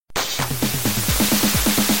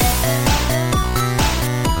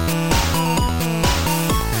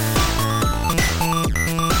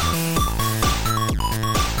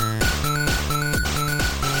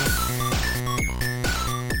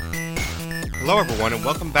Hello everyone and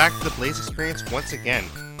welcome back to the Blaze Experience once again.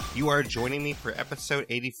 You are joining me for episode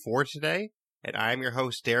 84 today, and I am your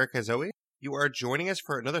host Derek as always. You are joining us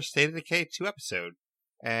for another State of Decay 2 episode,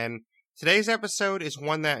 and today's episode is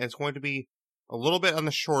one that is going to be a little bit on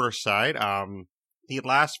the shorter side. The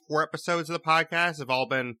last 4 episodes of the podcast have all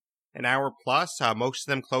been an hour plus, most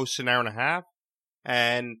of them close to an hour and a half,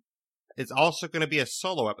 and it's also going to be a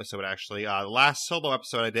solo episode actually. The last solo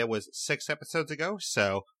episode I did was 6 episodes ago,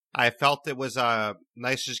 so I felt it was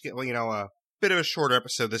nice to just get, a bit of a shorter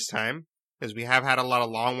episode this time, because we have had a lot of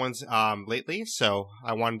long ones lately, so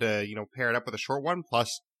I wanted to, pair it up with a short one.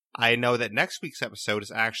 Plus, I know that next week's episode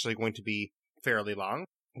is actually going to be fairly long,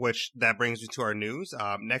 which that brings me to our news.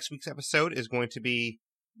 Next week's episode is going to be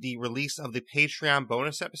the release of the Patreon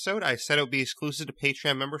bonus episode. I said it would be exclusive to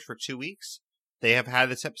Patreon members for 2 weeks. They have had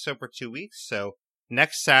this episode for 2 weeks, so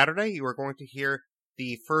next Saturday you are going to hear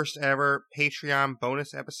the first ever Patreon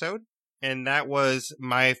bonus episode, and that was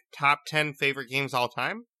my top 10 favorite games all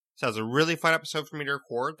time. So it was a really fun episode for me to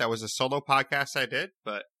record. That was a solo podcast I did,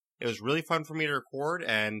 but it was really fun for me to record,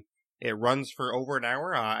 and it runs for over an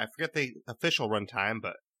hour. I forget the official run time,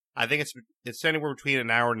 but I think it's anywhere between an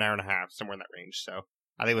hour and a half, somewhere in that range. So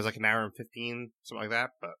I think it was like an hour and 15, something like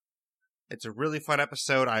that, but it's a really fun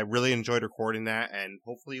episode. I really enjoyed recording that, and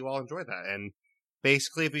hopefully you all enjoy that. And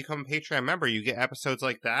basically, if you become a Patreon member, you get episodes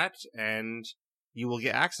like that, and you will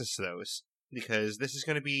get access to those. Because this is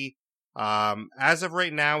going to be, as of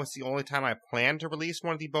right now, it's the only time I plan to release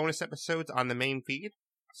one of the bonus episodes on the main feed.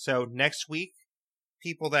 So next week,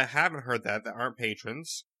 people that haven't heard that aren't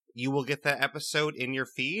patrons, you will get that episode in your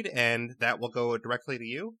feed, and that will go directly to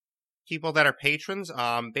you. People that are patrons,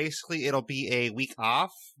 basically it'll be a week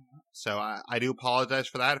off. So I do apologize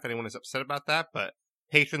for that if anyone is upset about that, but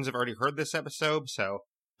patrons have already heard this episode, so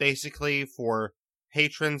basically for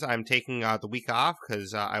patrons, I'm taking the week off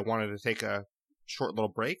because I wanted to take a short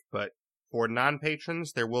little break, but for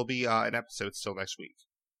non-patrons, there will be an episode still next week,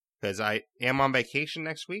 because I am on vacation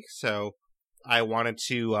next week, so I wanted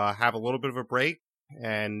to have a little bit of a break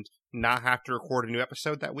and not have to record a new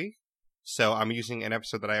episode that week, so I'm using an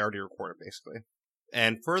episode that I already recorded, basically.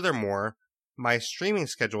 And furthermore, my streaming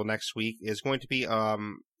schedule next week is going to be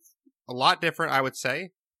a lot different, I would say,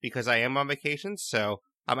 because I am on vacation, so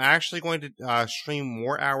I'm actually going to stream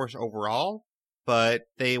more hours overall, but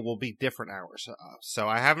they will be different hours. So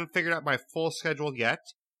I haven't figured out my full schedule yet.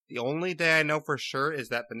 The only day I know for sure is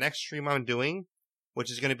that the next stream I'm doing,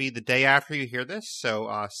 which is going to be the day after you hear this,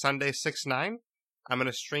 so Sunday 6/9, I'm going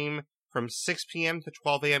to stream from 6 p.m. to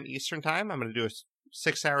 12 a.m. Eastern Time. I'm going to do a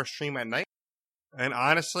 6-hour stream at night. And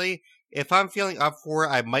honestly, if I'm feeling up for it,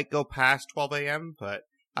 I might go past 12 a.m., but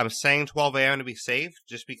I'm saying 12 a.m. to be safe,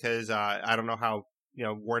 just because I don't know how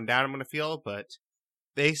worn down I'm going to feel. But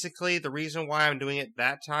basically, the reason why I'm doing it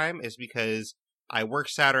that time is because I work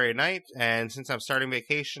Saturday night, and since I'm starting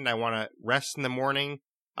vacation, I want to rest in the morning,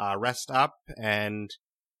 rest up, and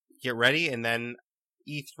get ready. And then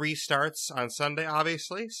E3 starts on Sunday,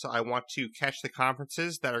 obviously, so I want to catch the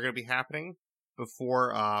conferences that are going to be happening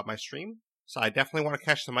before my stream. So I definitely want to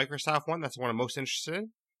catch the Microsoft one. That's the one I'm most interested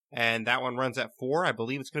in. And that one runs at 4. I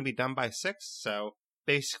believe it's going to be done by 6. So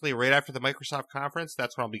basically, right after the Microsoft conference,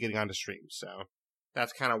 that's when I'll be getting on to stream. So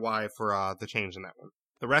that's kind of why for the change in that one.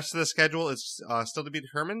 The rest of the schedule is still to be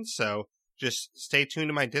determined. So just stay tuned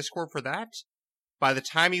to my Discord for that. By the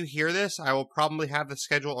time you hear this, I will probably have the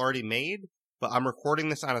schedule already made. But I'm recording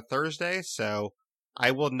this on a Thursday, so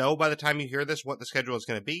I will know by the time you hear this what the schedule is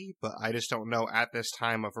going to be, but I just don't know at this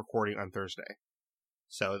time of recording on Thursday.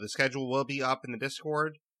 So the schedule will be up in the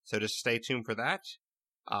Discord, so just stay tuned for that.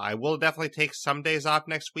 I will definitely take some days off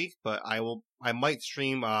next week, but I might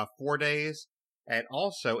stream 4 days. And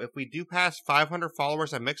also, if we do pass 500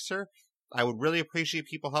 followers on Mixer, I would really appreciate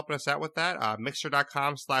people helping us out with that.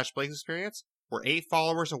 Mixer.com/BlazeExperience. We're 8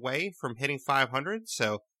 followers away from hitting 500,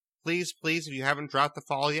 so please, if you haven't dropped the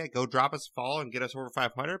follow yet, go drop us a follow and get us over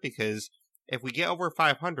 500, because if we get over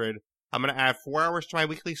 500, I'm going to add 4 hours to my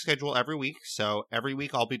weekly schedule every week. So every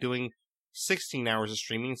week I'll be doing 16 hours of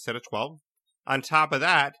streaming instead of 12. On top of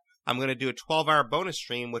that, I'm going to do a 12-hour bonus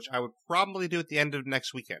stream, which I would probably do at the end of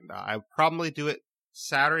next weekend. I would probably do it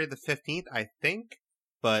Saturday the 15th, I think,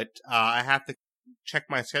 but I have to check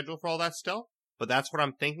my schedule for all that still. But that's what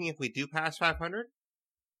I'm thinking if we do pass 500.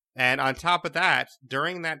 And on top of that,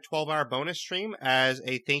 during that 12-hour bonus stream, as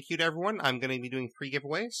a thank you to everyone, I'm going to be doing 3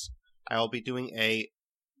 giveaways. I will be doing a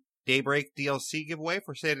Daybreak DLC giveaway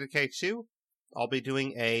for State of Decay 2. I'll be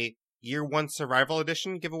doing a Year 1 Survival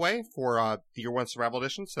Edition giveaway for the Year 1 Survival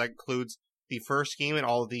Edition. So that includes the first game and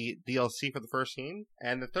all of the DLC for the first game.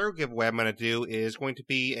 And the third giveaway I'm going to do is going to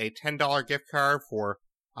be a $10 gift card for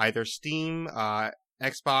either Steam,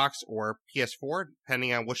 Xbox, or PS4,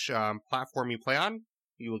 depending on which platform you play on.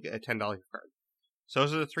 You will get a $10 gift card. So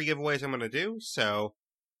those are the 3 giveaways I'm going to do. So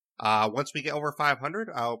once we get over 500,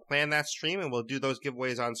 I'll plan that stream and we'll do those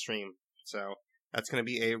giveaways on stream. So that's going to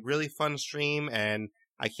be a really fun stream, and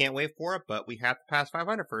I can't wait for it, but we have to pass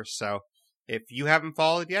 500 first. So if you haven't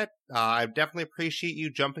followed yet, I definitely appreciate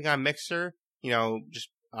you jumping on Mixer. Just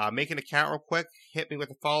make an account real quick, hit me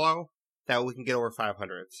with a follow, that way we can get over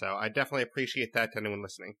 500. So I definitely appreciate that to anyone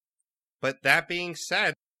listening. But that being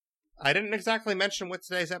said, I didn't exactly mention what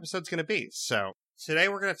today's episode's going to be. So today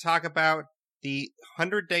we're going to talk about the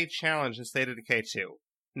 100-day challenge in State of Decay 2.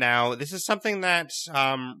 Now, this is something that,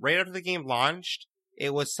 right after the game launched,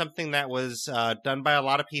 it was something that was done by a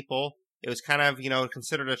lot of people. It was kind of,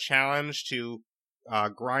 considered a challenge to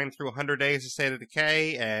grind through 100 days of State of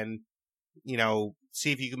Decay and,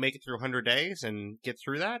 see if you can make it through 100 days and get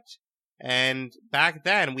through that. And back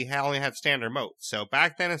then, we only had standard mode. So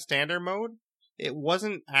back then in standard mode, it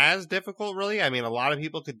wasn't as difficult, really. I mean, a lot of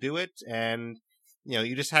people could do it, and,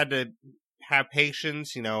 you just had to have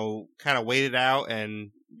patience, kind of wait it out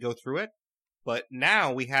and go through it. But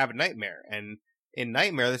now we have Nightmare, and in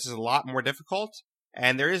Nightmare, this is a lot more difficult,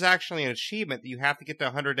 and there is actually an achievement that you have to get to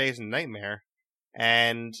 100 days in Nightmare,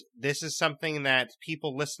 and this is something that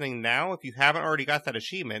people listening now, if you haven't already got that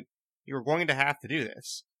achievement, you're going to have to do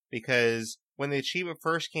this, because when the achievement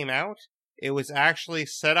first came out, it was actually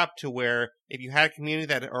set up to where if you had a community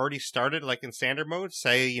that had already started, like in standard mode,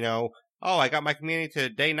 say, oh, I got my community to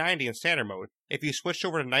day 90 in standard mode. If you switched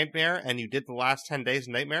over to Nightmare and you did the last 10 days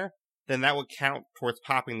in Nightmare, then that would count towards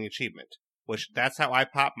popping the achievement. Which, that's how I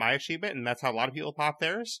popped my achievement, and that's how a lot of people pop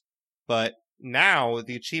theirs. But now,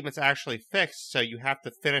 the achievement's actually fixed, so you have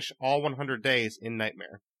to finish all 100 days in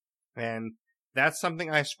Nightmare. And that's something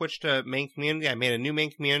I switched to main community. I made a new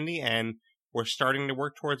main community, and we're starting to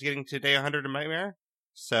work towards getting to day 100 in Nightmare.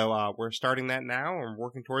 So we're starting that now, and we're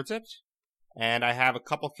working towards it. And I have a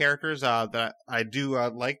couple characters that I do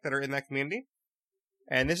like that are in that community.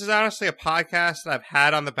 And this is honestly a podcast that I've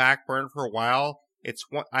had on the back burner for a while.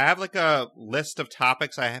 I have like a list of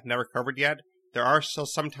topics I have never covered yet. There are still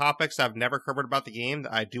some topics I've never covered about the game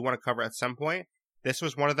that I do want to cover at some point. This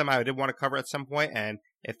was one of them I did want to cover at some point, and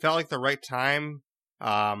it felt like the right time,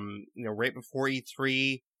 right before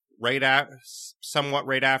E3, somewhat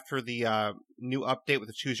right after the new update with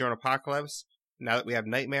the Choose Your Own Apocalypse. Now that we have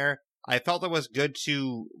Nightmare, I felt it was good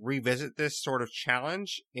to revisit this sort of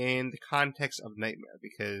challenge in the context of Nightmare,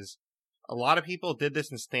 because a lot of people did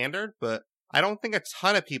this in Standard, but I don't think a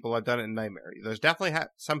ton of people have done it in Nightmare. There's definitely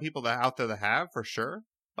some people out there that have, for sure,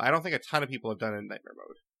 but I don't think a ton of people have done it in Nightmare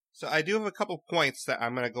mode. So I do have a couple points that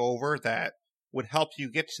I'm going to go over that would help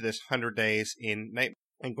you get to this 100 days in Nightmare.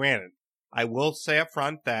 And granted, I will say up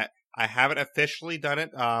front that I haven't officially done it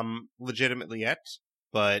legitimately yet,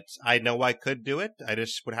 but I know I could do it. I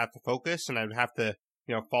just would have to focus, and I'd have to,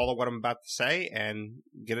 follow what I'm about to say and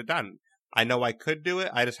get it done. I know I could do it.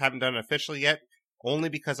 I just haven't done it officially yet, only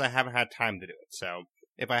because I haven't had time to do it. So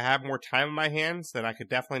if I have more time in my hands, then I could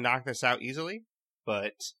definitely knock this out easily,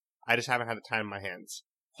 but I just haven't had the time in my hands.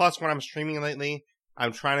 Plus, when I'm streaming lately,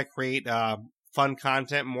 I'm trying to create fun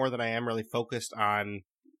content more than I am really focused on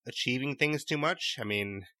achieving things too much. I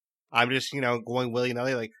mean, I'm just, going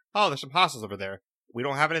willy-nilly like, oh, there's some hostels over there. We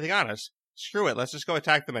don't have anything on us. Screw it. Let's just go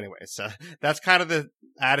attack them anyway. So that's kind of the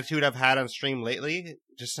attitude I've had on stream lately,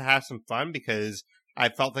 just to have some fun, because I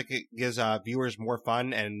felt like it gives viewers more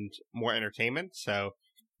fun and more entertainment. So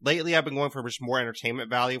lately I've been going for just more entertainment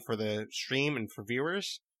value for the stream and for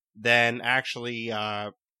viewers than actually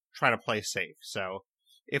trying to play safe. So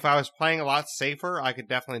if I was playing a lot safer, I could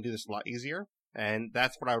definitely do this a lot easier. And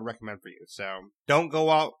that's what I would recommend for you. So don't go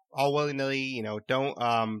out all willy-nilly,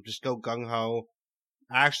 don't just go gung-ho.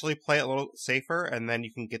 Actually play it a little safer, and then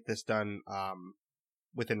you can get this done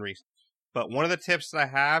within reason. But one of the tips that I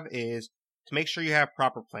have is to make sure you have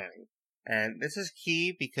proper planning. And this is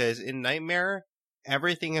key, because in Nightmare,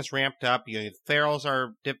 everything is ramped up. The ferals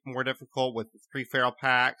are more difficult with the 3 feral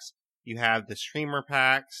packs. You have the Screamer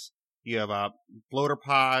packs. You have bloater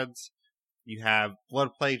pods. You have Blood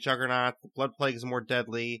Plague Juggernaut. The Blood Plague is more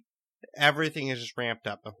deadly. Everything is just ramped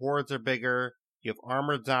up. The hordes are bigger. You have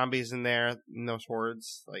armored zombies in there, in those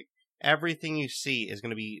hordes. Like, everything you see is going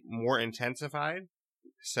to be more intensified.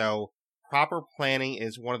 So, proper planning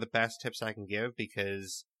is one of the best tips I can give,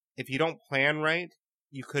 because if you don't plan right,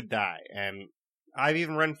 you could die. And I've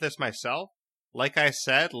even run into this myself. Like I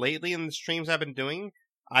said, lately in the streams I've been doing,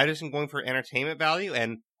 I just am going for entertainment value,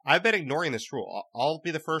 and I've been ignoring this rule. I'll be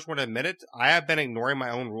the first one to admit it. I have been ignoring my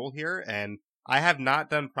own rule here, and I have not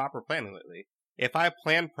done proper planning lately. If I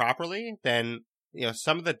plan properly, then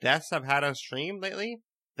some of the deaths I've had on stream lately,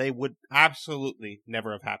 they would absolutely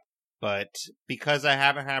never have happened. But because I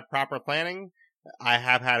haven't had proper planning, I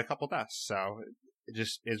have had a couple deaths. So it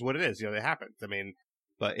just is what it is. It happens. I mean,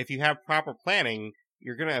 but if you have proper planning,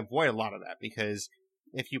 you're going to avoid a lot of that, because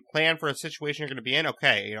if you plan for a situation you're going to be in,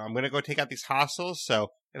 okay, I'm going to go take out these hostiles. So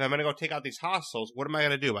if I'm going to go take out these hostiles, what am I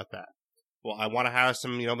going to do about that? Well, I want to have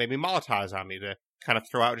some, maybe Molotovs on me to kind of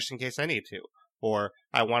throw out just in case I need to. Or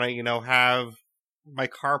I want to, have my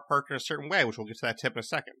car parked in a certain way, which we'll get to that tip in a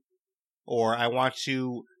second. Or I want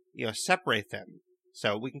to, separate them.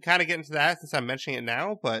 So we can kind of get into that since I'm mentioning it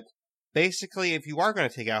now. But basically, if you are going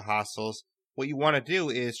to take out hostiles, what you want to do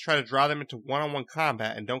is try to draw them into one-on-one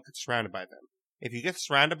combat and don't get surrounded by them. If you get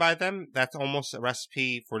surrounded by them, that's almost a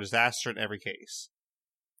recipe for disaster in every case.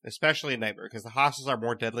 Especially in Nightmare, because the hostiles are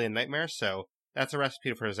more deadly in Nightmare, so that's a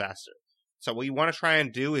recipe for disaster. So what you want to try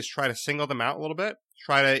and do is try to single them out a little bit.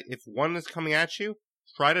 If one is coming at you,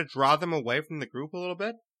 try to draw them away from the group a little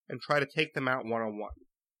bit, and try to take them out one-on-one.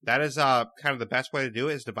 That is kind of the best way to do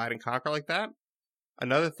it, is divide and conquer like that.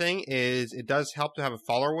 Another thing is, it does help to have a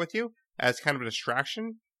follower with you as kind of a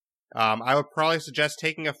distraction. I would probably suggest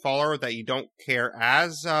taking a follower that you don't care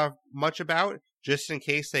as much about, just in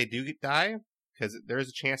case they do die, because there is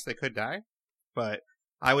a chance they could die. But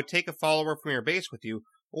I would take a follower from your base with you,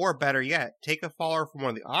 or better yet, take a follower from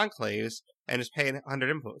one of the enclaves and just pay 100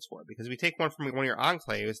 influence for it. Because if you take one from one of your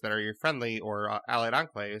enclaves that are your friendly or allied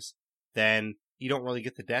enclaves, then you don't really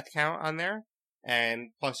get the death count on there.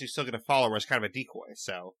 And plus, you still get a follower as kind of a decoy.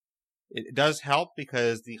 So it does help,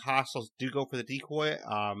 because the hostiles do go for the decoy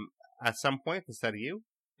at some point instead of you.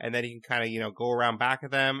 And then you can kind of, go around back of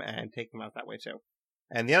them and take them out that way too.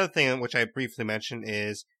 And the other thing, which I briefly mentioned,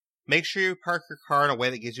 is make sure you park your car in a way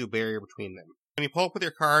that gives you a barrier between them. When you pull up with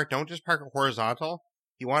your car, don't just park it horizontal.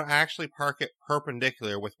 You want to actually park it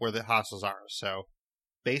perpendicular with where the hostiles are. So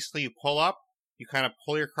basically, you pull up, you kind of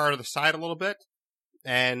pull your car to the side a little bit,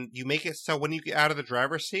 and you make it so when you get out of the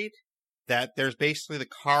driver's seat, that there's basically the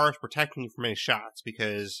car is protecting you from any shots.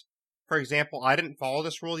 Because, for example, I didn't follow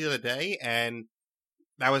this rule the other day, and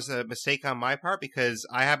that was a mistake on my part, because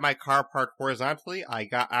I had my car parked horizontally. I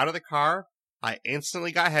got out of the car. I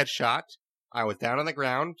instantly got headshot. I was down on the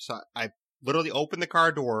ground. So I literally opened the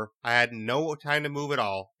car door. I had no time to move at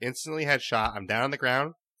all. Instantly headshot. I'm down on the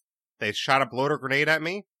ground. They shot a bloater grenade at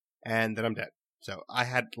me, and then I'm dead. So I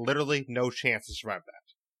had literally no chance to survive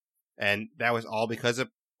that. And that was all because of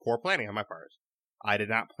poor planning on my part. I did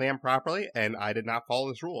not plan properly, and I did not follow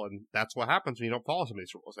this rule. And that's what happens when you don't follow some of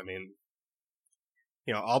these rules. I mean,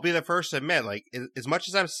 I'll be the first to admit, like, as much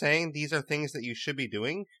as I'm saying these are things that you should be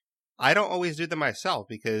doing, I don't always do them myself,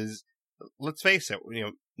 because let's face it,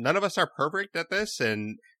 none of us are perfect at this,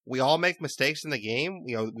 and we all make mistakes in the game.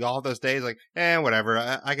 We all have those days like, whatever,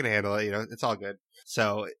 I can handle it. It's all good.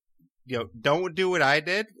 So, don't do what I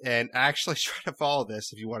did, and actually try to follow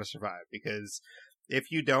this if you want to survive, because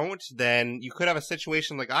if you don't, then you could have a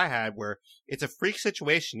situation like I had where it's a freak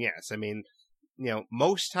situation. Yes. I mean,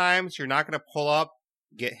 most times you're not going to pull up,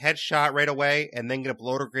 get headshot right away, and then get a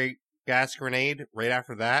bloater gas grenade right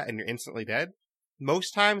after that, and you're instantly dead.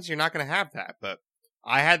 Most times you're not going to have that, but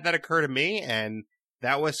I had that occur to me, and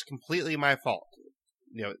that was completely my fault.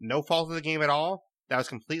 No fault of the game at all. That was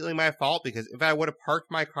completely my fault, because if I would have parked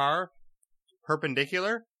my car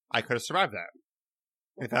perpendicular, I could have survived that.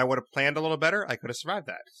 If I would have planned a little better, I could have survived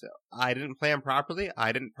that. So I didn't plan properly.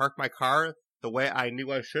 I didn't park my car the way I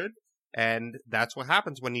knew I should. And that's what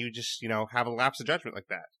happens when you just, have a lapse of judgment like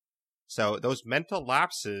that. So those mental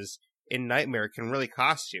lapses in Nightmare can really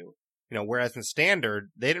cost you. Whereas in Standard,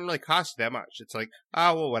 they didn't really cost you that much. It's like,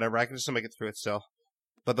 oh, well, whatever, I can just make it through it still.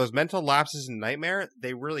 But those mental lapses in Nightmare,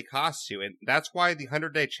 they really cost you. And that's why the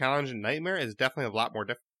 100-day challenge in Nightmare is definitely a lot more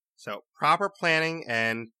difficult. So proper planning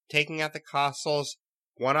and taking out the hostiles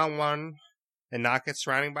one-on-one and not get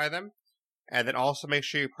surrounded by them. And then also make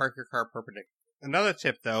sure you park your car perpendicular. Another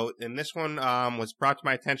tip, though, and this one was brought to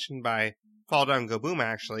my attention by Fall Down Go Boom,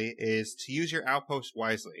 actually, is to use your outposts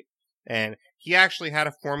wisely. And he actually had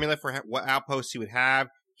a formula for what outposts he would have.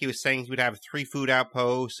 He was saying he would have 3 food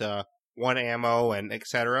outposts, 1 ammo, and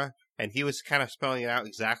etc. And he was kind of spelling out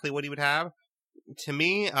exactly what he would have. To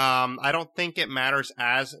me, I don't think it matters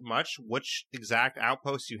as much which exact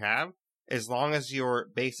outposts you have, as long as your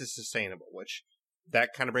base is sustainable, which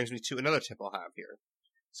that kind of brings me to another tip I'll have here.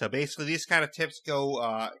 So basically, these kind of tips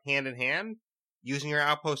go hand in hand, using your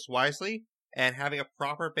outposts wisely and having a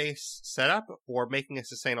proper base setup or making a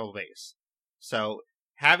sustainable base. So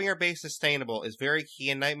having your base sustainable is very key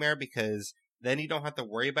in Nightmare, because then you don't have to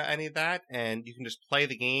worry about any of that, and you can just play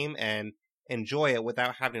the game and enjoy it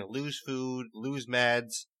without having to lose food, lose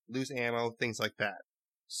meds, lose ammo, things like that.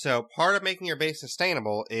 So part of making your base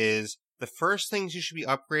sustainable is the first things you should be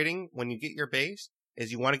upgrading when you get your base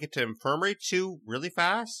is you want to get to Infirmary 2 really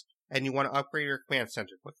fast, and you want to upgrade your command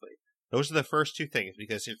center quickly. Those are the first two things,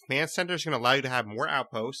 because your command center is going to allow you to have more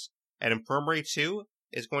outposts, and Infirmary 2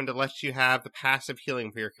 is going to let you have the passive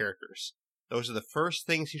healing for your characters. Those are the first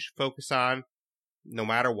things you should focus on, no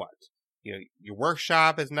matter what. Your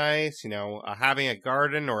workshop is nice, having a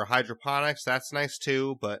garden or hydroponics, that's nice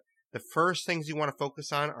too, but the first things you want to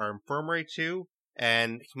focus on are Infirmary 2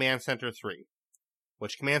 and Command Center 3.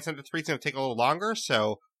 Which Command Center 3 is going to take a little longer,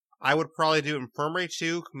 so I would probably do Infirmary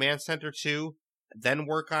 2, Command Center 2, then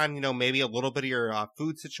work on, maybe a little bit of your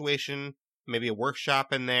food situation, maybe a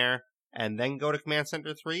workshop in there, and then go to Command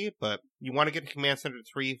Center 3, but you want to get to Command Center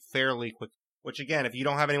 3 fairly quick. Which again, if you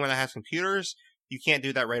don't have anyone that has computers, you can't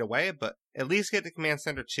do that right away, but at least get to Command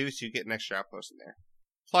Center 2 so you get an extra outpost in there.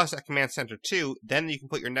 Plus, at Command Center 2, then you can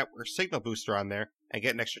put your network signal booster on there and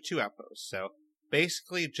get an extra 2 outposts. So,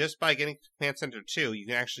 basically, just by getting to Command Center 2, you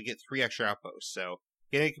can actually get 3 extra outposts. So,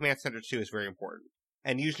 getting to Command Center 2 is very important.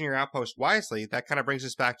 And using your outpost wisely, that kind of brings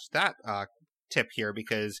us back to that tip here,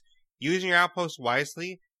 because using your outpost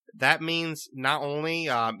wisely, that means not only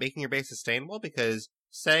making your base sustainable, because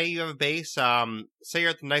say you have a base, say you're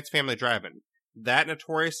at the Knight's Family Drive-In. That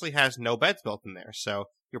notoriously has no beds built in there, so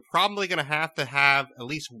you're probably going to have at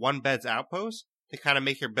least one bed's outpost to kind of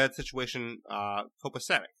make your bed situation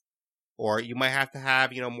copacetic. Or you might have to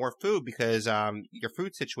have, more food because your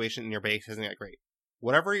food situation in your base isn't that great.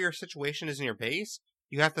 Whatever your situation is in your base,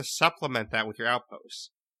 you have to supplement that with your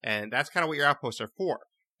outposts. And that's kind of what your outposts are for.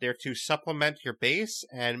 They're to supplement your base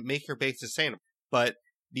and make your base sustainable. But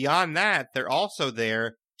beyond that, they're also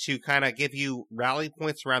there to kind of give you rally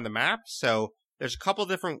points around the map. So there's a couple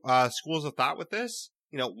different schools of thought with this.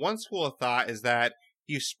 One school of thought is that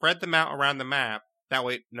you spread them out around the map. That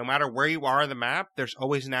way, no matter where you are on the map, there's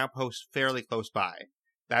always an outpost fairly close by.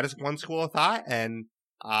 That is one school of thought, and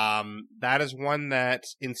that is one that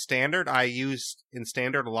in Standard, I used in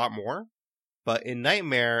Standard a lot more. But in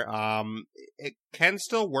Nightmare, it can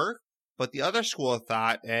still work. But the other school of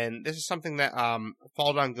thought, and this is something that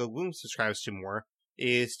Fall Down Go Boom subscribes to more,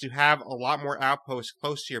 is to have a lot more outposts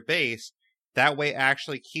close to your base. That way it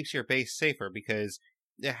actually keeps your base safer, because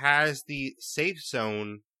it has the safe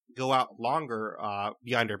zone go out longer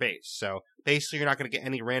beyond your base. So basically you're not going to get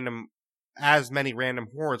as many random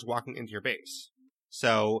hordes walking into your base.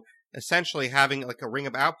 So essentially having like a ring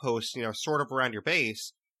of outposts, sort of around your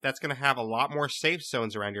base, that's going to have a lot more safe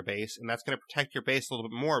zones around your base, and that's going to protect your base a little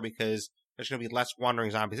bit more because there's going to be less wandering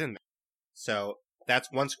zombies in there. So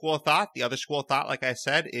that's one school of thought. The other school of thought, like I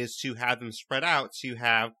said, is to have them spread out so you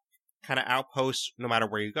have kind of outposts no matter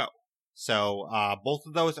where you go. So both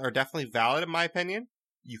of those are definitely valid in my opinion.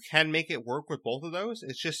 You can make it work with both of those.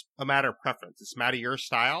 It's just a matter of preference. It's a matter of your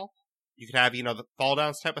style. You could have, the Fall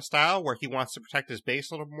Downs type of style where he wants to protect his base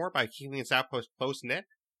a little bit more by keeping his outpost close-knit.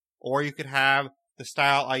 Or you could have the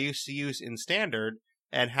style I used to use in Standard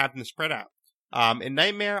and have them spread out. In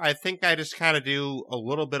Nightmare, I think I just kind of do a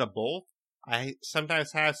little bit of both. I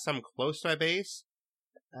sometimes have some close to my base,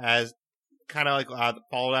 as kind of like the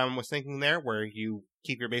Fall Down was thinking there, where you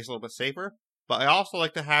keep your base a little bit safer. But I also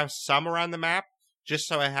like to have some around the map, just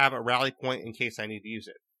so I have a rally point in case I need to use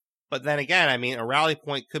it. But then again, a rally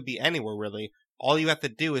point could be anywhere, really. All you have to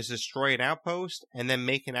do is destroy an outpost and then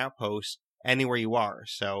make an outpost anywhere you are.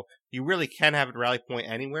 So you really can have a rally point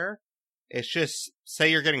anywhere. It's just, say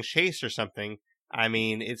you're getting chased or something.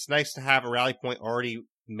 It's nice to have a rally point already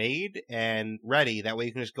made and ready. That way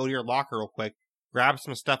you can just go to your locker real quick, grab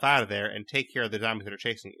some stuff out of there, and take care of the zombies that are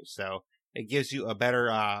chasing you. So it gives you a better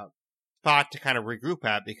spot to kind of regroup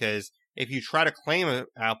at, because if you try to claim an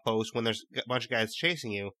outpost when there's a bunch of guys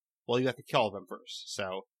chasing you, well, you have to kill them first.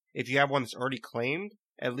 So if you have one that's already claimed,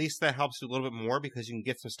 at least that helps you a little bit more, because you can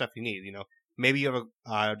get some stuff you need. Maybe you have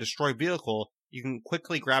a destroyed vehicle, you can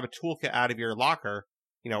quickly grab a toolkit out of your locker,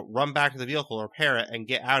 run back to the vehicle, repair it, and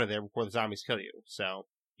get out of there before the zombies kill you. So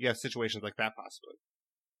you have situations like that possibly.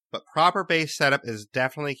 But proper base setup is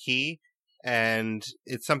definitely key, and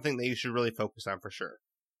it's something that you should really focus on for sure.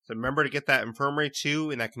 So remember to get that Infirmary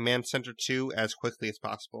 2 and that Command Center 2 as quickly as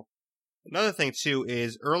possible. Another thing too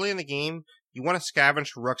is early in the game, you want to scavenge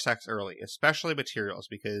for rucksacks early, especially materials,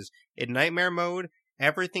 because in Nightmare mode,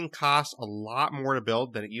 everything costs a lot more to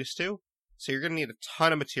build than it used to. So you're going to need a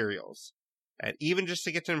ton of materials. And even just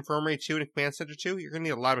to get to Infirmary 2 and Command Center 2, you're going to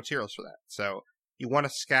need a lot of materials for that. So you want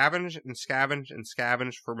to scavenge and scavenge and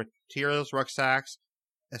scavenge for materials, rucksacks,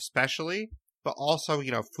 especially, but also,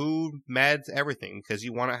 food, meds, everything, because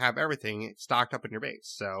you want to have everything stocked up in your base.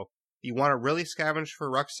 So you want to really scavenge for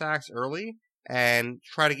rucksacks early, and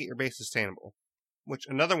try to get your base sustainable. Which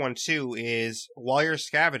another one too is while you're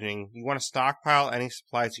scavenging, you want to stockpile any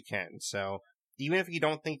supplies you can. So even if you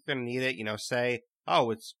don't think you're going to need it, say,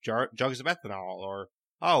 oh, it's jugs of ethanol, or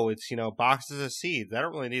oh, it's, boxes of seeds. I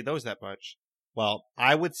don't really need those that much. Well,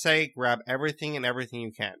 I would say grab everything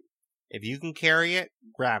you can. If you can carry it,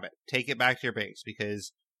 grab it. Take it back to your base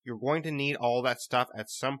because you're going to need all that stuff at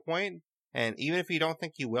some point. And even if you don't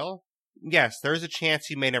think you will, yes, there's a chance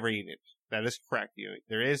you may never need it. That is correct.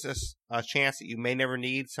 There is a chance that you may never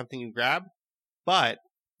need something you grab, but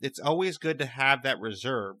it's always good to have that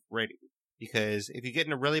reserve ready. Because if you get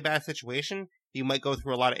in a really bad situation, you might go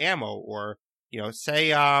through a lot of ammo, or say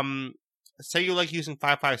you like using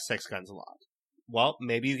 5.56 guns a lot. Well,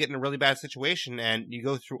 maybe you get in a really bad situation and you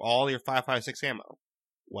go through all your 5.56 ammo.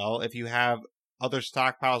 Well, if you have other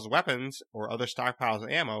stockpiles of weapons or other stockpiles of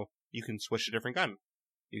ammo, you can switch to a different gun.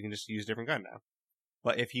 You can just use a different gun now.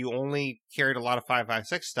 But if you only carried a lot of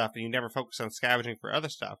 5.56 stuff and you never focus on scavenging for other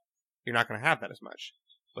stuff, you're not going to have that as much.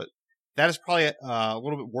 But that is probably a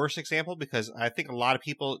little bit worse example because I think a lot of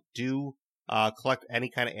people do collect any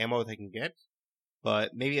kind of ammo they can get.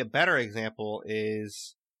 But maybe a better example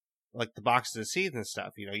is like the boxes of seeds and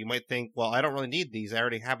stuff. You might think, well, I don't really need these. I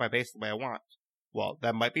already have my base the way I want. Well,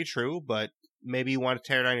 that might be true, but maybe you want to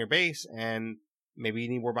tear down your base and maybe you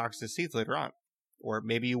need more boxes of seeds later on. Or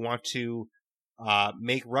maybe you want to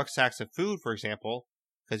make rucksacks of food, for example,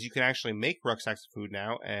 because you can actually make rucksacks of food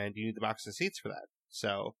now and you need the boxes of seeds for that.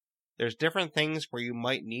 So there's different things where you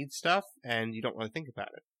might need stuff and you don't really think about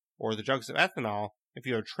it. Or the jugs of ethanol, if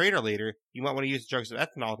you're a trader later, you might want to use the jugs of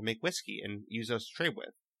ethanol to make whiskey and use those to trade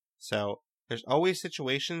with. So there's always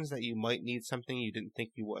situations that you might need something you didn't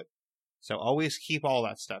think you would. So always keep all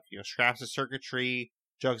that stuff, scraps of circuitry,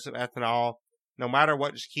 jugs of ethanol, no matter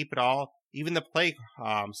what, just keep it all. Even the plague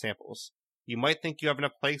samples. You might think you have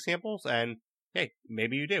enough plague samples, and hey,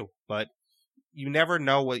 maybe you do, but you never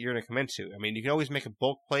know what you're going to come into. I mean, you can always make a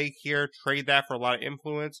bulk plague here, trade that for a lot of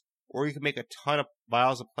influence, or you can make a ton of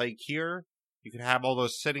vials of plague here. You can have all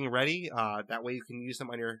those sitting ready. That way you can use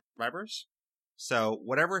them on your survivors. So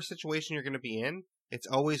whatever situation you're going to be in, it's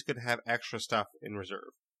always good to have extra stuff in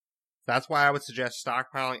reserve. That's why I would suggest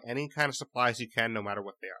stockpiling any kind of supplies you can, no matter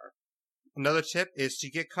what they are. Another tip is to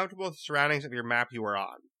get comfortable with the surroundings of your map you are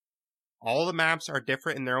on. All the maps are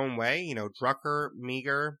different in their own way. Drucker,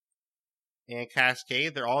 Meager, and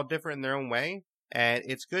Cascade, they're all different in their own way. And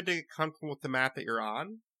it's good to get comfortable with the map that you're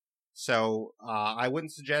on. So I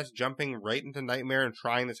wouldn't suggest jumping right into Nightmare and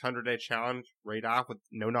trying this 100-day challenge right off with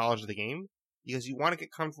no knowledge of the game. Because you want to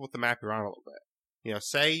get comfortable with the map you're on a little bit.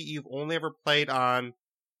 Say you've only ever played on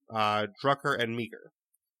Drucker and Meager.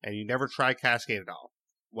 And you never tried Cascade at all.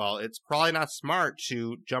 Well, it's probably not smart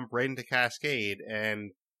to jump right into Cascade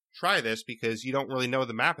and try this because you don't really know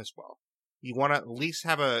the map as well. You want to at least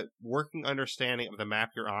have a working understanding of the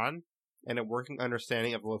map you're on and a working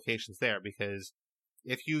understanding of the locations there, because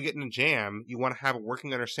if you get in a jam, you want to have a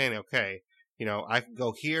working understanding. Okay, I could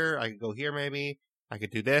go here maybe, I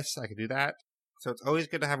could do this, I could do that. So it's always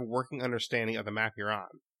good to have a working understanding of the map you're on.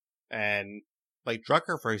 And like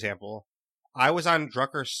Drucker, for example, I was on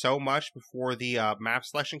Drucker so much before the map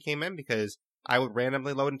selection came in because I would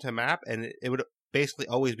randomly load into a map and it would basically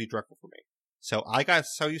always be Drucker for me. So I got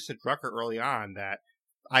so used to Drucker early on that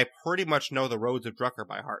I pretty much know the roads of Drucker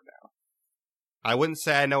by heart now. I wouldn't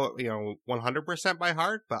say I know it, 100% by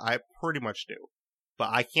heart, but I pretty much do. But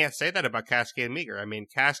I can't say that about Cascade and Meager. I mean,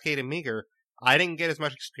 Cascade and Meager, I didn't get as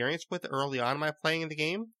much experience with early on in my playing in the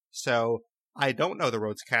game, so I don't know the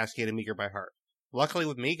roads Cascade and Meager by heart. Luckily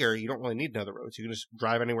with Meager, you don't really need to know the roads. You can just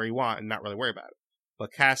drive anywhere you want and not really worry about it.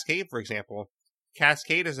 But Cascade, for example,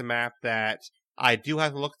 Cascade is a map that I do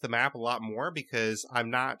have to look at the map a lot more because I'm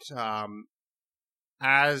not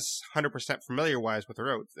as 100% familiar-wise with the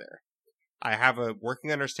roads there. I have a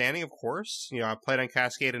working understanding, of course. I've played on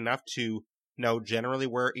Cascade enough to know generally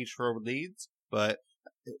where each road leads, but,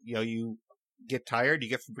 you get tired, you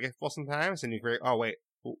get forgetful sometimes, and you're oh, wait,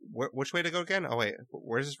 which way to go again? Oh, wait,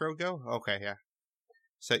 where does this road go? Okay, yeah.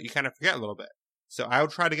 So you kind of forget a little bit. So I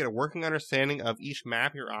would try to get a working understanding of each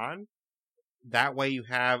map you're on. That way you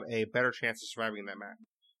have a better chance of surviving that map.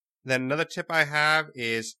 Then another tip I have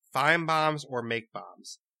is find bombs or make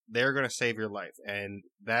bombs. They're going to save your life. And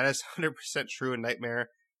that is 100% true in Nightmare.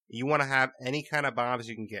 You want to have any kind of bombs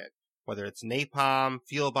you can get. Whether it's napalm,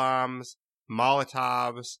 fuel bombs,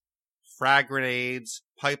 Molotovs, frag grenades,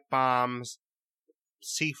 pipe bombs,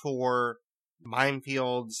 C4,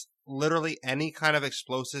 minefields, literally any kind of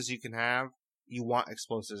explosives you can have, you want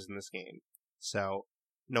explosives in this game. So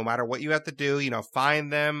no matter what you have to do,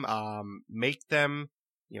 find them, make them,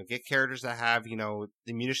 Get characters that have, the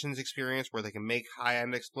munitions experience where they can make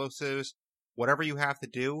high-end explosives. Whatever you have to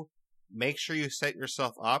do, make sure you set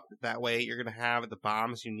yourself up. That way you're going to have the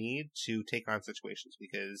bombs you need to take on situations,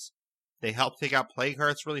 because they help take out plague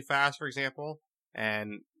hearts really fast, for example.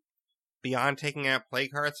 And beyond taking out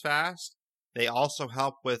plague hearts fast, they also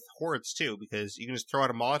help with hordes too, because you can just throw out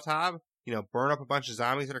a Molotov, burn up a bunch of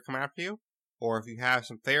zombies that are coming after you. Or if you have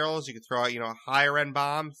some ferals, you can throw out, a higher end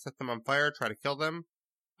bomb, set them on fire, try to kill them.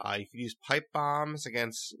 You could use pipe bombs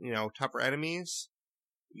against, tougher enemies.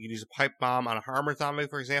 You could use a pipe bomb on a armored zombie,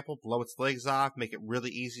 for example, blow its legs off, make it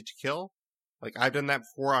really easy to kill. Like, I've done that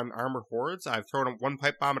before on armored hordes. I've thrown one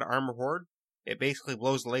pipe bomb at an armored horde. It basically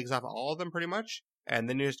blows the legs off of all of them, pretty much. And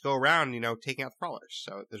then you just go around, taking out the crawlers.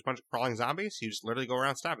 So there's a bunch of crawling zombies, you just literally go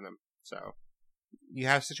around stabbing them. So you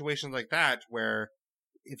have situations like that where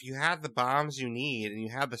if you have the bombs you need and you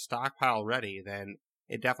have the stockpile ready, then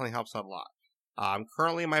it definitely helps out a lot.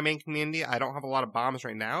 Currently in my main community, I don't have a lot of bombs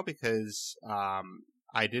right now because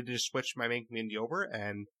I did just switch my main community over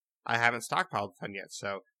and I haven't stockpiled a ton yet.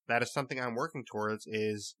 So that is something I'm working towards,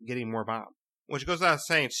 is getting more bombs. Which goes without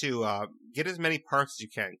saying too, get as many parts as you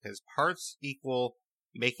can, because parts equal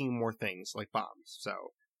making more things like bombs.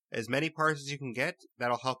 So as many parts as you can get,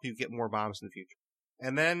 that'll help you get more bombs in the future.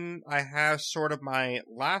 And then I have sort of my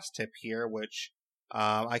last tip here, which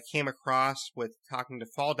I came across with talking to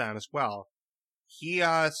Fall Down as well. He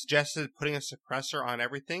suggested putting a suppressor on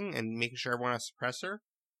everything and making sure everyone has a suppressor.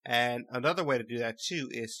 And another way to do that too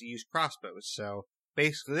is to use crossbows. So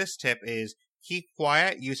basically this tip is keep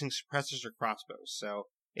quiet using suppressors or crossbows. So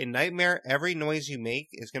in Nightmare, every noise you make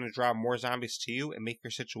is going to draw more zombies to you and make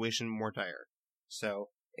your situation more dire. So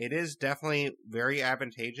it is definitely very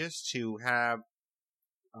advantageous to have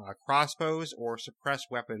crossbows or suppressed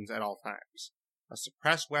weapons at all times. A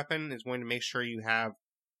suppressed weapon is going to make sure you have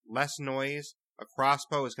less noise. A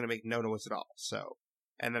crossbow is going to make no noise at all. So,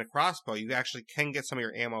 and then a crossbow, you actually can get some of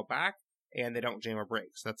your ammo back, and they don't jam or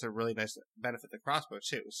break. So that's a really nice benefit to crossbow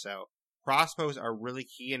too. So crossbows are really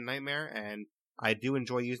key in Nightmare, and I do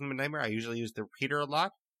enjoy using them in Nightmare. I usually use the repeater a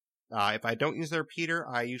lot. If I don't use the repeater,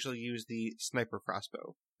 I usually use the sniper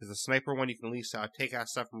crossbow. Because the sniper one, you can at least take out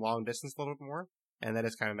stuff from long distance a little bit more, and that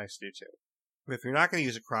is kind of nice to do too. But if you're not going to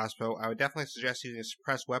use a crossbow, I would definitely suggest using a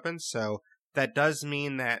suppressed weapon. So that does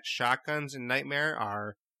mean that shotguns in Nightmare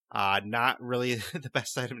are not really the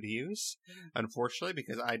best item to use, unfortunately,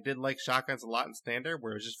 because I did like shotguns a lot in Standard,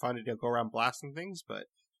 where it was just fun to go around blasting things, but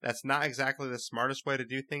that's not exactly the smartest way to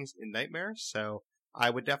do things in Nightmare, so I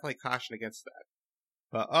would definitely caution against that.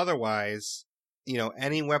 But otherwise,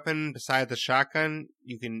 any weapon besides the shotgun,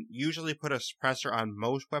 you can usually put a suppressor on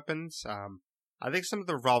most weapons. I think some of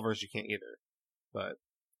the revolvers you can't either, but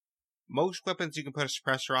most weapons you can put a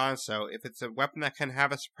suppressor on, so if it's a weapon that can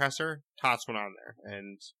have a suppressor, toss one on there,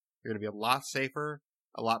 and you're going to be a lot safer,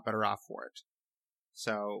 a lot better off for it.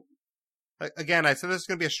 So, again, I said this is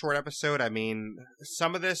going to be a short episode. I mean,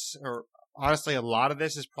 some of this, or honestly a lot of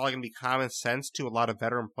this, is probably going to be common sense to a lot of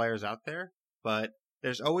veteran players out there, but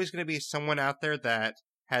there's always going to be someone out there that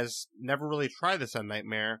has never really tried this on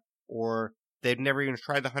Nightmare, or they've never even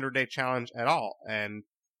tried the 100-day challenge at all, and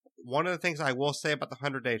one of the things I will say about the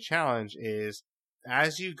 100-day challenge is,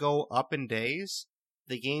 as you go up in days,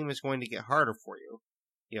 the game is going to get harder for you.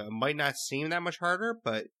 It might not seem that much harder,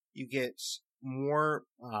 but you get more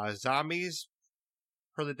zombies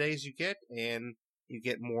per the days you get, and you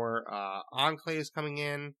get more enclaves coming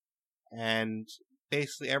in, and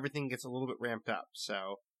basically everything gets a little bit ramped up.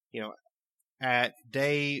 So, at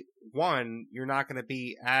day 1, you're not going to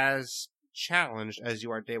be as challenged as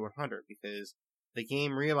you are day 100, because the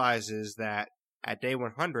game realizes that at day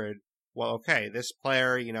 100, well, okay, this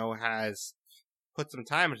player, has put some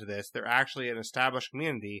time into this. They're actually an established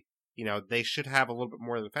community. They should have a little bit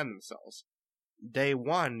more to defend themselves. Day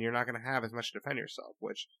 1, you're not going to have as much to defend yourself,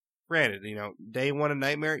 which, granted, day 1 in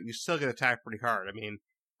Nightmare, you still get attacked pretty hard. I mean,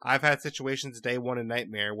 I've had situations day 1 in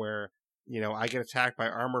Nightmare where, I get attacked by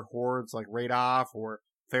armored hordes like right off, or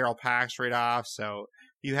feral packs right off, so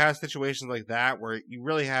you have situations like that where you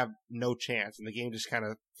really have no chance, and the game just kind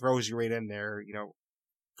of throws you right in there,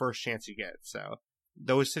 first chance you get. So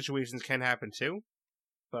those situations can happen too,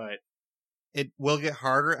 but it will get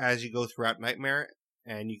harder as you go throughout Nightmare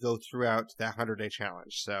and you go throughout that 100-day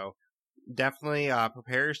challenge. So definitely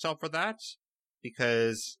prepare yourself for that,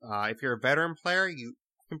 because if you're a veteran player, you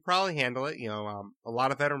can probably handle it. A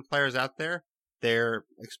lot of veteran players out there, they're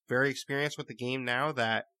very experienced with the game now,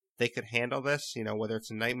 that they could handle this, whether it's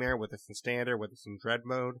in Nightmare, whether it's in Standard, whether it's in Dread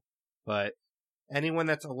mode. But anyone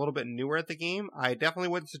that's a little bit newer at the game, I definitely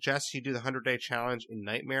wouldn't suggest you do the 100-day challenge in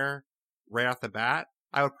Nightmare right off the bat.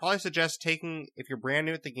 I would probably suggest if you're brand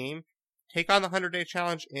new at the game, take on the 100-day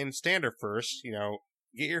challenge in standard first.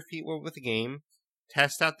 Get your feet wet with the game,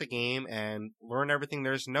 test out the game, and learn everything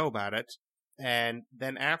there is to know about it. And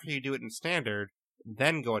then after you do it in standard,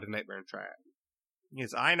 then go into Nightmare and try it.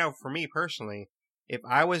 Because I know for me personally, if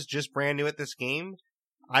I was just brand new at this game,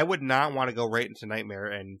 I would not want to go right into Nightmare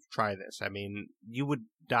and try this. I mean, you would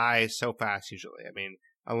die so fast usually. I mean,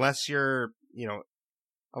 unless you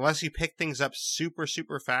pick things up super,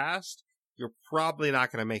 super fast, you're probably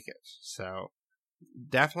not going to make it. So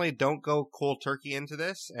definitely don't go cold turkey into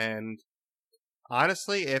this. And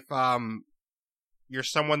honestly, if you're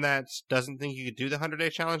someone that doesn't think you could do the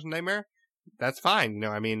 100-day challenge in Nightmare, that's fine.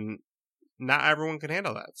 I mean, not everyone can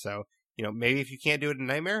handle that. So, maybe if you can't do it in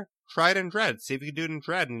Nightmare, try it in Dread. See if you can do it in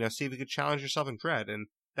Dread, and see if you could challenge yourself in Dread. And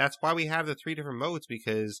that's why we have the 3 different modes,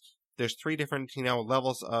 because there's 3 different,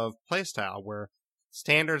 levels of playstyle, where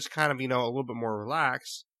Standard's kind of, a little bit more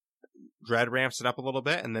relaxed. Dread ramps it up a little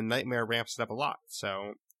bit, and then Nightmare ramps it up a lot.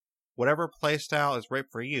 So, whatever playstyle is right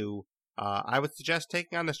for you, I would suggest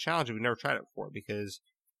taking on this challenge if you've never tried it before, because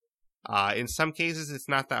in some cases it's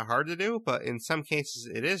not that hard to do, but in some cases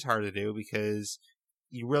it is hard to do because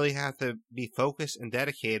you really have to be focused and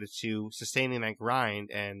dedicated to sustaining that grind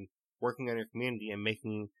and working on your community and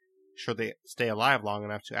making sure they stay alive long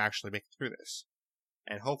enough to actually make it through this.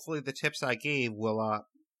 And hopefully the tips I gave will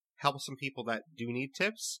help some people that do need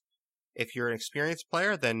tips. If you're an experienced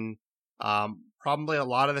player, then probably a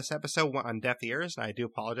lot of this episode went on deaf ears, and I do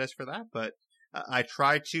apologize for that, but I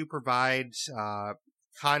tried to provide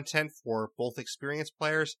content for both experienced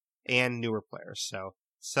players and newer players. So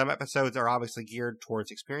some episodes are obviously geared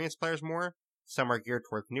towards experienced players more. Some are geared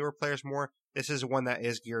towards newer players more. This is one that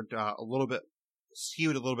is geared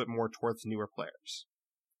skewed a little bit more towards newer players.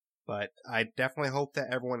 But I definitely hope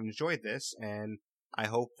that everyone enjoyed this, and I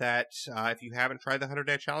hope that if you haven't tried the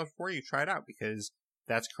 100-day challenge before, you try it out, because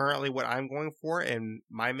that's currently what I'm going for in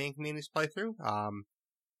my main community's playthrough. I'm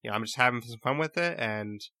just having some fun with it,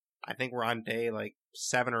 and I think we're on day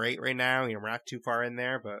 7 or 8 right now. We're not too far in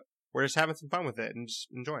there, but we're just having some fun with it and just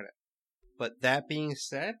enjoying it. But that being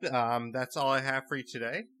said, that's all I have for you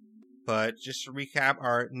today. But just to recap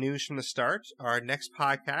our news from the start, our next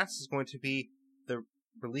podcast is going to be the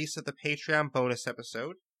release of the Patreon bonus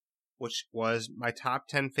episode, which was my top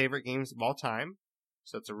 10 favorite games of all time.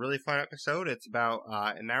 So it's a really fun episode. It's about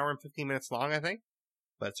an hour and 15 minutes long, I think.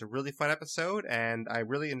 But it's a really fun episode, and I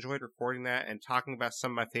really enjoyed recording that and talking about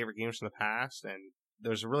some of my favorite games from the past. And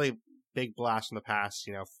there's a really big blast from the past,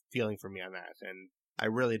 feeling for me on that. And I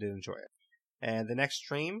really did enjoy it. And the next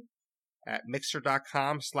stream at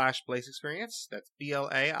mixer.com/BlazeExperience. That's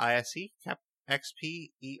BLAISE,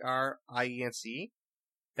 XPERIENCE.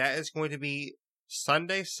 That is going to be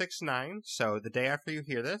Sunday 6/9, so the day after you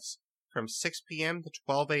hear this, from 6 p.m. to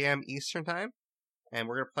 12 a.m. Eastern Time. And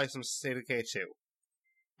we're going to play some State of Decay 2.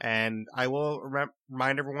 And I will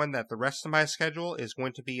remind everyone that the rest of my schedule is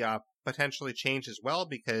going to be potentially changed as well,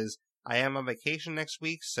 because I am on vacation next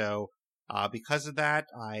week. So because of that,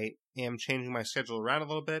 I am changing my schedule around a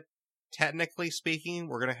little bit. Technically speaking,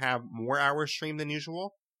 we're going to have more hours streamed than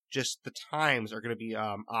usual. Just the times are going to be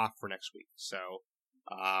off for next week. So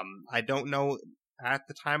I don't know at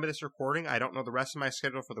the time of this recording. I don't know the rest of my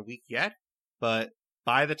schedule for the week yet. But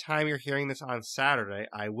by the time you're hearing this on Saturday,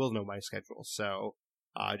 I will know my schedule. So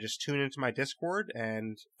just tune into my Discord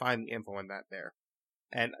and find the info on that there.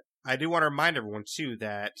 And I do want to remind everyone, too,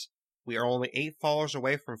 that we are only 8 followers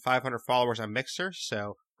away from 500 followers on Mixer,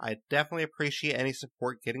 so I definitely appreciate any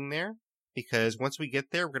support getting there, because once we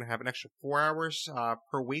get there, we're going to have an extra 4 hours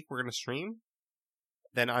per week we're going to stream.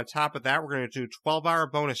 Then on top of that, we're going to do a 12-hour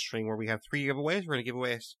bonus stream where we have 3 giveaways. We're going to give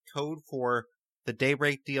away a code for the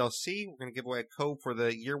Daybreak DLC. We're going to give away a code for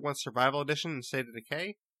the Year 1 Survival Edition in State of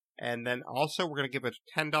Decay. And then also we're going to give a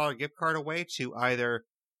 $10 gift card away to either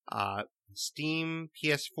Steam,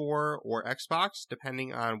 PS4, or Xbox,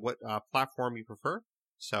 depending on what platform you prefer.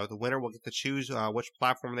 So the winner will get to choose which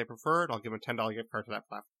platform they prefer, and I'll give them a $10 gift card to that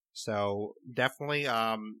platform. So definitely,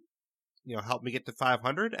 help me get to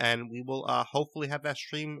 500, and we will hopefully have that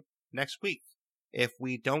stream next week. If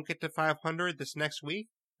we don't get to 500 this next week,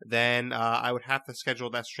 then I would have to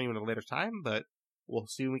schedule that stream at a later time, but we'll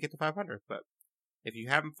see when we get to 500. But if you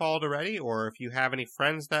haven't followed already, or if you have any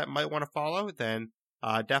friends that might want to follow, then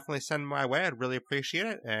definitely send them my way. I'd really appreciate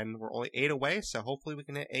it. And we're only 8 away, so hopefully we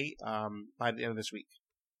can hit 8 by the end of this week.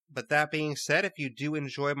 But that being said, if you do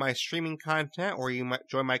enjoy my streaming content, or you might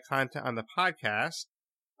enjoy my content on the podcast,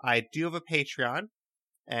 I do have a Patreon.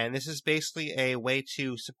 And this is basically a way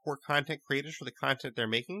to support content creators for the content they're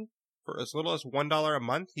making. For as little as $1 a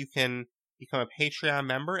month, you can become a Patreon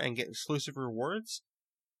member and get exclusive rewards.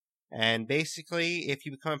 And basically, if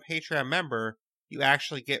you become a Patreon member, you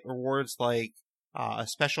actually get rewards like a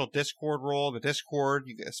special Discord role in the Discord.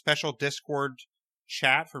 You get a special Discord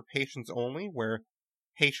chat for patrons only, where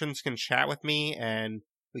patrons can chat with me and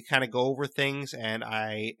we kind of go over things, and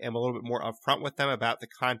I am a little bit more upfront with them about the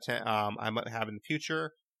content I might have in the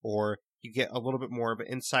future, or you get a little bit more of an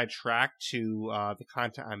inside track to the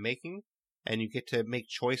content I'm making, and you get to make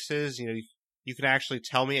choices. You can actually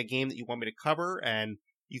tell me a game that you want me to cover, and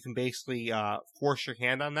you can basically force your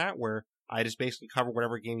hand on that, where I just basically cover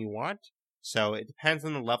whatever game you want. So it depends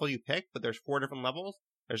on the level you pick, but there's 4 different levels.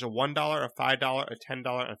 There's a $1, a $5, a $10, and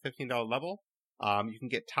a $15 level. You can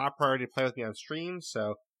get top priority to play with me on stream,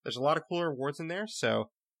 so there's a lot of cool rewards in there, so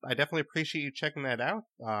I definitely appreciate you checking that out.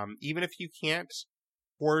 Even if you can't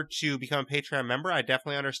afford to become a Patreon member, I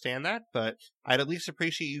definitely understand that, but I'd at least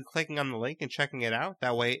appreciate you clicking on the link and checking it out.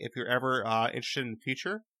 That way, if you're ever interested in the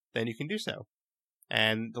future, then you can do so.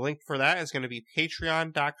 And the link for that is going to be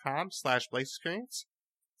patreon.com/BlazeExperience.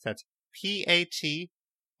 So that's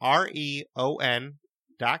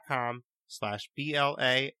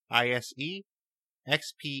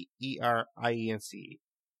patreon.com/BLAISEXPERIENCE.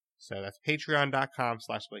 So that's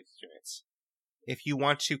patreon.com/BlazeExperience. If you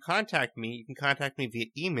want to contact me, you can contact me via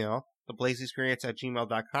email,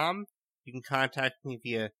 theblazeexperience@gmail.com. You can contact me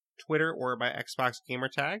via Twitter or my Xbox gamer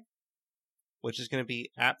tag, which is going to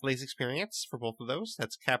be @BlazeExperience for both of those.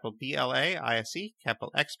 That's capital BLAISE,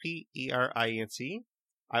 capital XPERIENCE.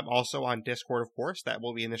 I'm also on Discord, of course. That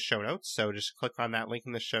will be in the show notes. So just click on that link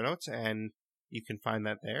in the show notes and you can find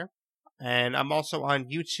that there. And I'm also on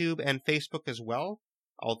YouTube and Facebook as well.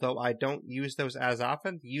 Although I don't use those as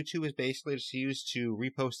often. YouTube is basically just used to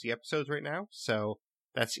repost the episodes right now. So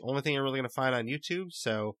that's the only thing you're really going to find on YouTube.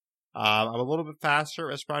 So I'm a little bit faster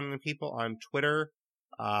responding to people on Twitter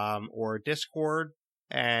or Discord.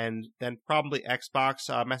 And then probably Xbox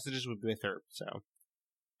messages would be a third. So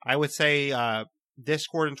I would say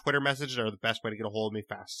Discord and Twitter messages are the best way to get a hold of me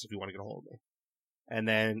fastest if you want to get a hold of me. And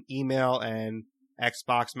then email and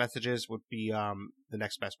Xbox messages would be the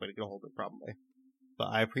next best way to get a hold of me, probably. But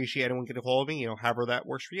I appreciate anyone getting a hold of me, however that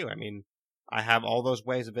works for you. I mean, I have all those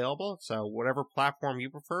ways available, so whatever platform you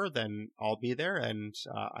prefer, then I'll be there, and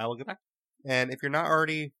I will get back. And if you're not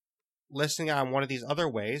already listening on one of these other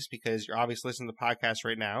ways, because you're obviously listening to the podcast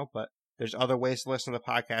right now, but there's other ways to listen to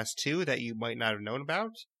the podcast too that you might not have known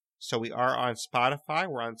about. So we are on Spotify,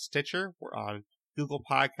 we're on Stitcher, we're on Google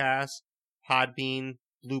Podcasts, Podbean,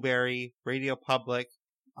 Blueberry, Radio Public,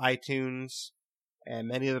 iTunes, and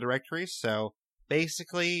many other directories. So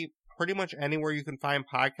basically, pretty much anywhere you can find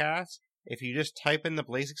podcasts, if you just type in the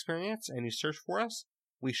Blaze Experience and you search for us,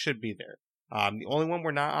 we should be there. The only one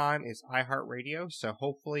we're not on is iHeartRadio, so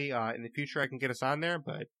hopefully in the future I can get us on there,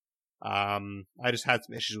 but I just had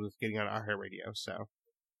some issues with getting on iHeartRadio, so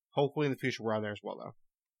hopefully in the future we're on there as well, though.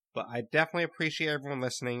 But I definitely appreciate everyone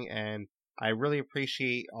listening, and I really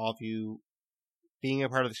appreciate all of you being a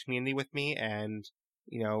part of this community with me and,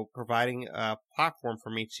 providing a platform for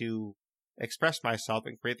me to express myself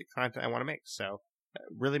and create the content I want to make. So it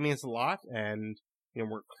really means a lot, and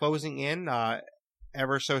we're closing in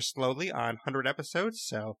ever so slowly on 100 episodes,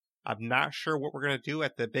 so I'm not sure what we're going to do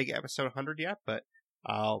at the big episode 100 yet, but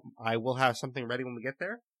I will have something ready when we get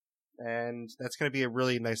there, and that's going to be a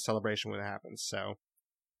really nice celebration when it happens. So,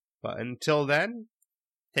 but until then,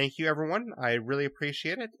 thank you everyone, I really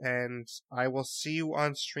appreciate it, and I will see you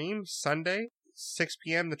on stream Sunday 6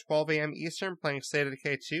 p.m. to 12 a.m. Eastern, playing State of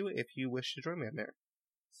Decay 2 if you wish to join me on there.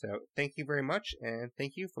 So, thank you very much, and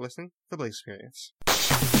thank you for listening to the Blaze Experience.